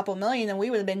taken a couple million and we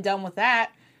would have been done with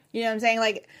that. You know what I'm saying?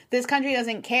 Like, this country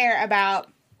doesn't care about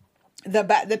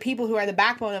the people who are the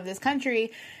backbone of this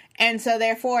country. And so,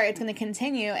 therefore, it's going to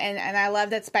continue. And I love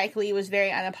that Spike Lee was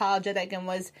very unapologetic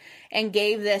and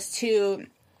gave this to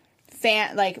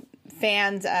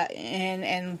fans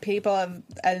and people of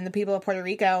the people of Puerto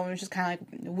Rico, and it was just kind of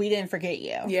like, we didn't forget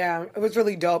you. Yeah, it was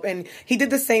really dope. And he did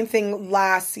the same thing not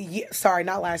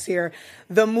last year.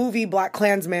 The movie Black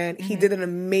Klansman, he did an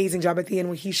amazing job at the end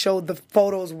when he showed the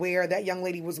photos where that young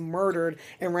lady was murdered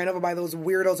and ran over by those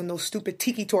weirdos and those stupid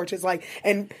tiki torches.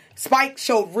 And Spike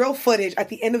showed real footage at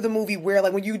the end of the movie where,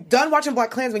 like, when you're done watching Black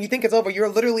Klansman, you think it's over, you're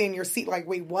literally in your seat like,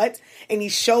 wait, what? And he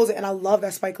shows it, and I love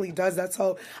that Spike Lee does that.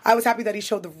 So I was happy that he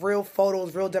showed the real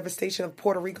photos, real devastation of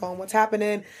Puerto Rico and what's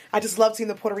happening. I just love seeing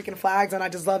the Puerto Rican flags, and I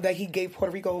just love that he gave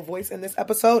Puerto Rico a voice in this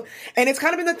episode. And it's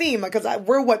kind of been the theme, because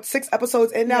we're 6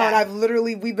 episodes in now,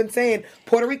 and we've been saying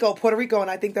Puerto Rico, and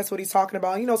I think that's what he's talking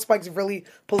about. Spike's really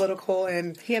political,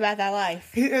 and he about that life.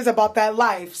 He is about that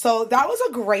life. So that was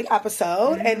a great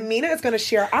episode, and Mina is going to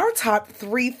share our top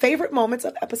 3 favorite moments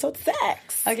of episode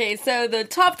 6. Okay, so the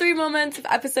top 3 moments of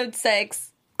episode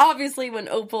 6, obviously when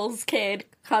Opal's kid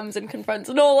comes and confronts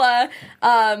Nola,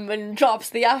 and drops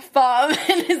the F-bomb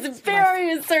and is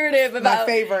very assertive about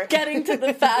getting to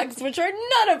the facts, which are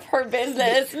none of her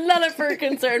business, none of her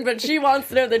concern, but she wants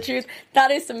to know the truth.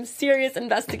 That is some serious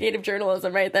investigative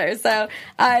journalism right there. So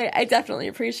I definitely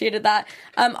appreciated that.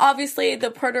 Obviously,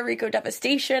 the Puerto Rico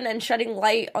devastation and shedding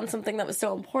light on something that was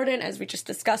so important, as we just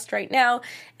discussed right now.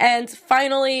 And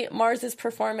finally, Mars's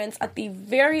performance at the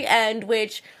very end,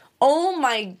 which, oh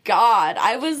my God,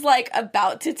 I was like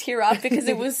about to tear up because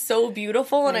it was so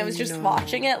beautiful, and I was just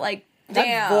watching it like,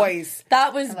 damn. That voice.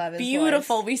 That was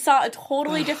beautiful. We saw a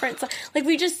totally different, like,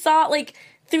 we just saw, like,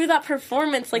 through that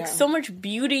performance, like, so much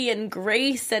beauty and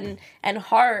grace and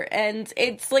heart, and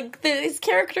it's like his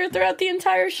character throughout the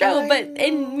entire show, but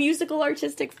in musical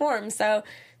artistic form. So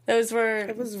those were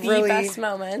the best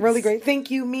moments. Really great.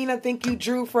 Thank you, Mina. Thank you,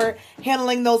 Drew, for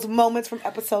handling those moments from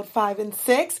episode 5 and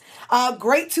 6.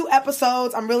 Great 2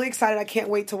 episodes. I'm really excited. I can't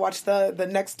wait to watch the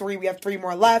next 3. We have 3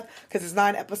 more left because there's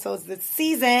 9 episodes this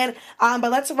season.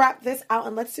 But let's wrap this out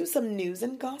and let's do some news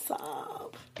and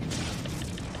gossip.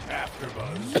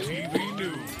 AfterBuzz TV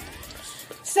News.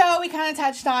 So we kind of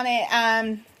touched on it.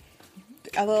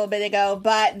 a little bit ago,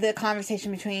 but the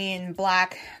conversation between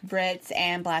Black Brits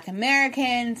and Black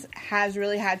Americans has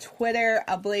really had Twitter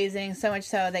ablazing, so much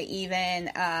so that even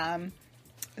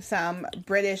some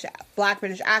Black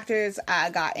British actors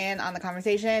got in on the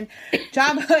conversation.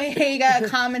 John Boyega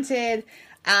commented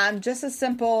just a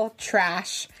simple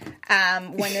trash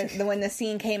when the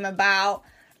scene came about.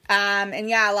 And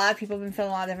yeah, a lot of people have been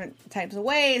feeling a lot of different types of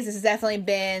ways. This has definitely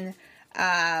been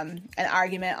an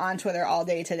argument on Twitter all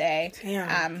day today.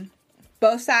 Damn.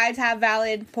 Both sides have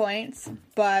valid points,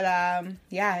 but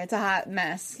yeah, it's a hot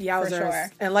mess for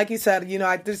sure. And like you said, you know,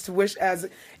 I just wish as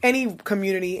any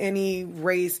community, any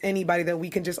race, anybody that we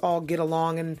can just all get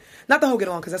along, and not the whole get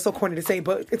along because that's so corny to say,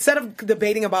 but instead of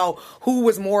debating about who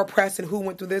was more oppressed and who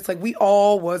went through this, like we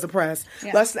all was oppressed.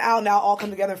 Yeah. Let's now all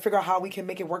come together and figure out how we can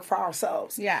make it work for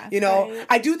ourselves. Yeah, you know, right.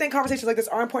 I do think conversations like this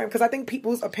are important because I think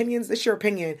people's opinions, it's your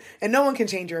opinion, and no one can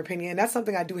change your opinion. That's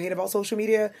something I do hate about social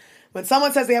media. When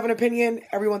someone says they have an opinion,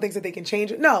 everyone thinks that they can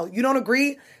change it. No, you don't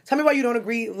agree. Tell me why you don't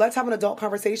agree. Let's have an adult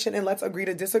conversation and let's agree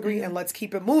to disagree and let's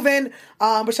keep it moving.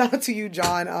 But shout out to you,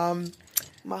 John.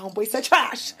 My homeboy said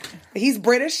trash. He's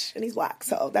British and he's Black.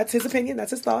 So that's his opinion.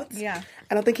 That's his thoughts. Yeah.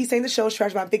 I don't think he's saying the show's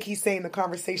trash, but I think he's saying the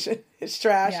conversation is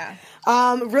trash.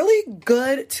 Yeah. Really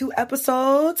good 2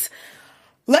 episodes.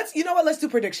 You know what? Let's do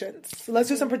predictions. Let's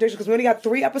do some predictions because we only got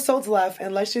 3 episodes left,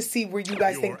 and let's just see where you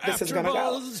guys think this is going to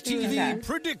go. TV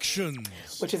predictions.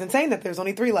 Which is insane that there's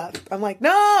only 3 left. I'm like,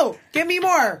 no, give me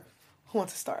more. Who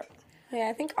wants to start? Yeah,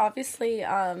 I think obviously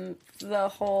the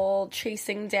whole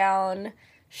chasing down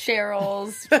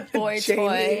Cheryl's boy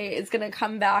toy is going to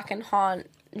come back and haunt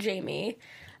Jamie.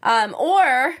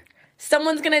 Or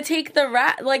someone's going to take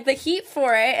the heat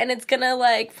for it, and it's going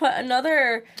to put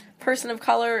another person of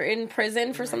color in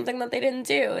prison for something that they didn't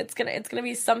do. It's gonna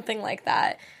be something like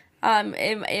that.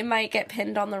 It might get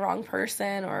pinned on the wrong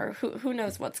person, or who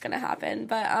knows what's gonna happen.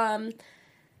 But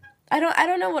I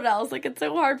don't know what else. It's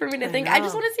so hard for me to think. I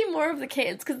just want to see more of the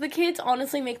kids because the kids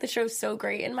honestly make the show so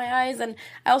great in my eyes, and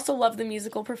I also love the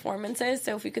musical performances.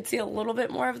 So if we could see a little bit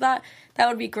more of that, that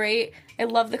would be great. I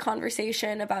love the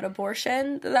conversation about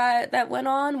abortion that went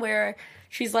on where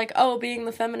she's like, oh, being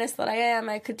the feminist that I am,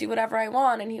 I could do whatever I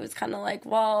want. And he was kind of like,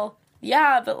 well,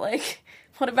 yeah, but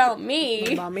what about me?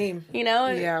 What about me? You know?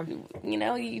 Yeah. You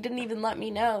know, you didn't even let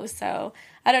me know. So,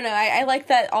 I don't know. I like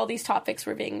that all these topics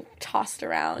were being tossed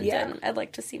around. Yeah. And I'd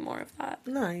like to see more of that.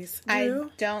 Nice. I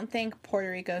don't think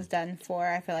Puerto Rico's done for.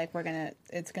 I feel like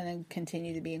it's gonna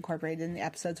continue to be incorporated in the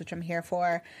episodes, which I'm here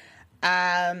for.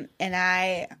 And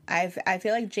I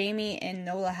feel like Jamie and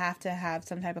Nola have to have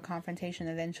some type of confrontation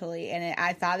eventually, and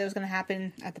I thought it was going to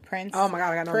happen at the Prince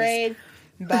parade,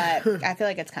 but I feel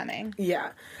like it's coming. Yeah,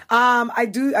 I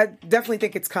definitely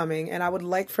think it's coming, and I would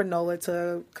like for Nola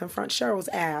to confront Cheryl's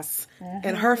ass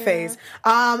in her face.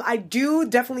 I do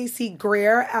definitely see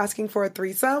Greer asking for a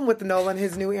threesome with Nola and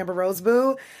his new Amber Rose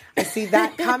boo. I see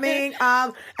that coming,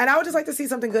 and I would just like to see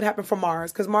something good happen for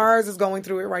Mars because Mars is going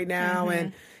through it right now,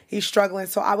 and he's struggling,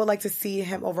 so I would like to see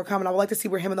him overcome, and I would like to see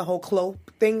where him and the whole Chloe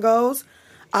thing goes.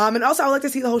 And also, I would like to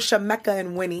see the whole Shemeka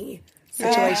and Winnie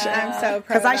situation. I'm so proud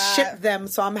because I ship them,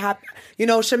 so I'm happy. You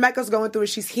know, Shemeka's going through it;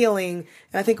 she's healing,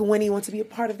 and I think Winnie wants to be a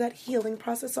part of that healing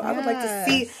process. So I would like to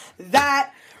see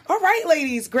that. All right,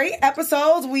 ladies, great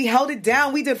episodes. We held it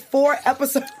down. We did 4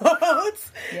 episodes.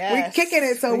 We're kicking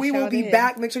it, so we will be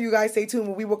back. Make sure you guys stay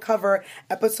tuned. We will cover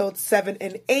episodes 7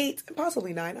 and 8, and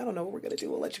possibly 9. I don't know what we're going to do.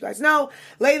 We'll let you guys know.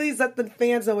 Ladies, let the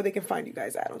fans know where they can find you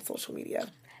guys at on social media.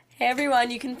 Hey,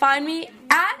 everyone. You can find me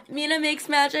at Mina Makes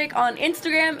Magic on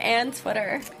Instagram and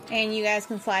Twitter. And you guys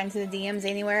can slide into the DMs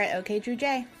anywhere at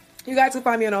OKDrewJ. You guys can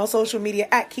find me on all social media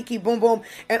at Kiki Boom Boom.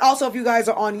 And also, if you guys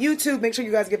are on YouTube, make sure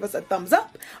you guys give us a thumbs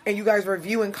up. And you guys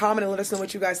review and comment and let us know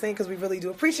what you guys think, because we really do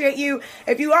appreciate you.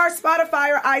 If you are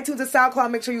Spotify or iTunes or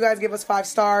SoundCloud, make sure you guys give us 5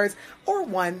 stars or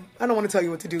 1. I don't want to tell you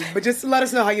what to do, but just let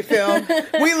us know how you feel.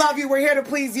 We love you. We're here to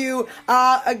please you.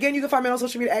 Again, you can find me on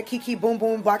social media at Kiki Boom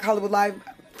Boom, Black Hollywood Live.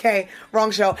 Okay, wrong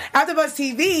show. AfterBuzz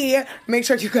TV. Make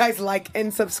sure you guys like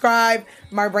and subscribe.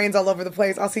 My brain's all over the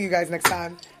place. I'll see you guys next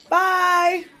time.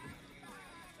 Bye.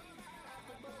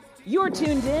 You're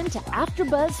tuned in to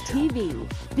AfterBuzz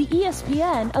TV, the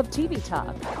ESPN of TV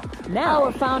talk. Now,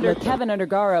 our founder Kevin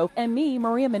Undergaro and me,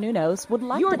 Maria Menounos, would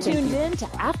like to thank you. You're tuned in to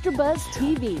AfterBuzz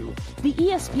TV, the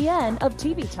ESPN of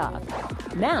TV talk.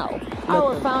 Now,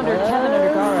 our founder Kevin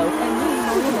Undergaro and me,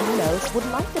 Maria Menounos, would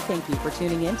like to thank you for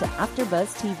tuning in to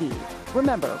AfterBuzz TV.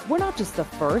 Remember, we're not just the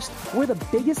first, we're the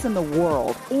biggest in the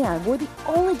world, and we're the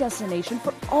only destination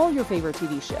for all your favorite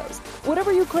TV shows.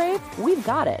 Whatever you crave, we've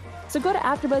got it. So go to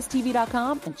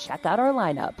AfterBuzzTV.com and check out our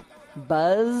lineup.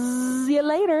 Buzz you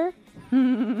later.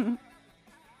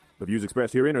 The views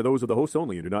expressed herein are those of the hosts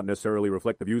only and do not necessarily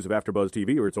reflect the views of AfterBuzz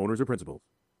TV or its owners or principals.